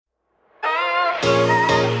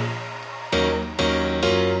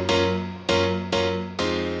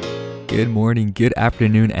good morning, good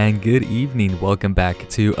afternoon, and good evening. Welcome back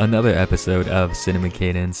to another episode of Cinema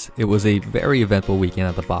Cadence. It was a very eventful weekend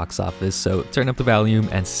at the box office, so turn up the volume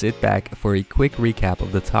and sit back for a quick recap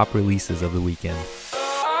of the top releases of the weekend.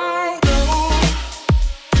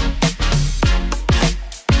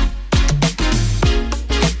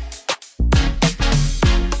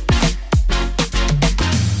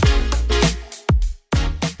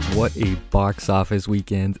 What a box office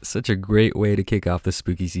weekend. Such a great way to kick off the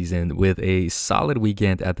spooky season with a solid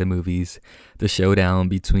weekend at the movies. The showdown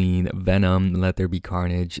between Venom, Let There Be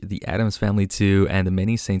Carnage, The Addams Family 2, and The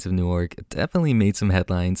Many Saints of Newark definitely made some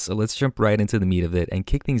headlines, so let's jump right into the meat of it and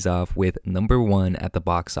kick things off with number 1 at the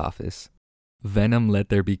box office. Venom Let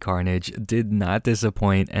There Be Carnage did not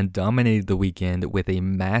disappoint and dominated the weekend with a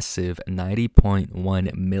massive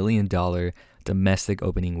 $90.1 million domestic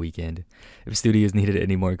opening weekend. If studios needed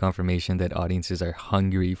any more confirmation that audiences are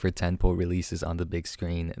hungry for tentpole releases on the big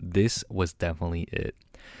screen, this was definitely it.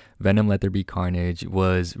 Venom Let There Be Carnage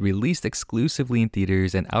was released exclusively in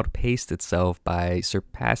theaters and outpaced itself by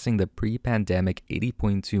surpassing the pre-pandemic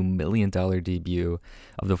 $80.2 million debut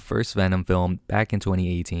of the first Venom film back in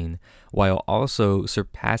 2018, while also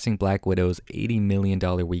surpassing Black Widow's $80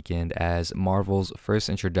 million weekend as Marvel's first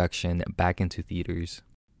introduction back into theaters.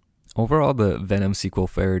 Overall, the Venom sequel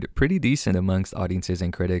fared pretty decent amongst audiences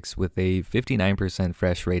and critics with a 59%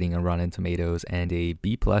 fresh rating on Rotten Tomatoes and a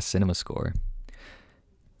B+ cinema score.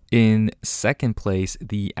 In second place,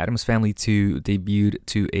 The Addams Family 2 debuted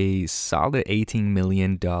to a solid $18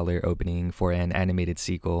 million opening for an animated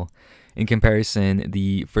sequel. In comparison,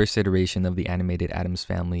 the first iteration of the animated Addams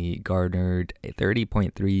Family garnered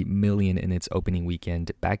 $30.3 million in its opening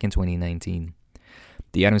weekend back in 2019.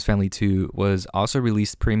 The Addams Family 2 was also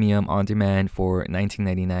released premium on demand for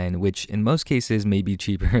 $19.99, which in most cases may be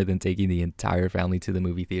cheaper than taking the entire family to the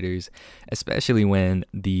movie theaters, especially when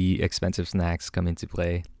the expensive snacks come into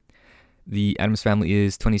play. The Addams Family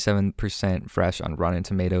is 27% fresh on Rotten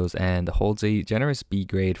Tomatoes and holds a generous B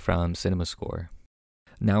grade from CinemaScore.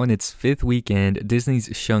 Now in its fifth weekend,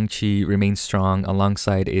 Disney's Shang-Chi remains strong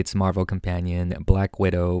alongside its Marvel companion, Black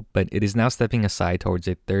Widow, but it is now stepping aside towards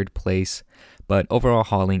a third place, but overall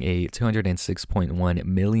hauling a $206.1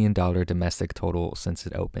 million domestic total since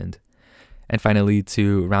it opened. And finally,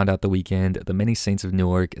 to round out the weekend, The Many Saints of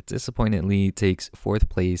Newark disappointingly takes fourth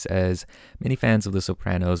place as many fans of The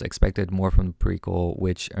Sopranos expected more from the prequel,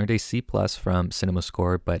 which earned a C+ from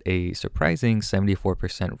CinemaScore, but a surprising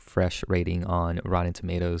 74% fresh rating on Rotten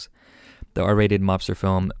Tomatoes. The R-rated mobster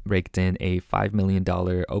film raked in a $5 million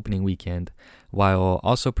opening weekend, while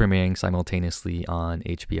also premiering simultaneously on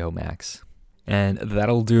HBO Max. And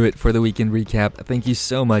that'll do it for the weekend recap. Thank you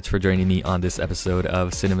so much for joining me on this episode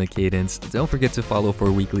of Cinema Cadence. Don't forget to follow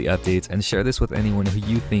for weekly updates and share this with anyone who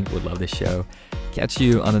you think would love the show. Catch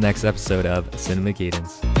you on the next episode of Cinema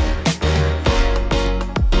Cadence.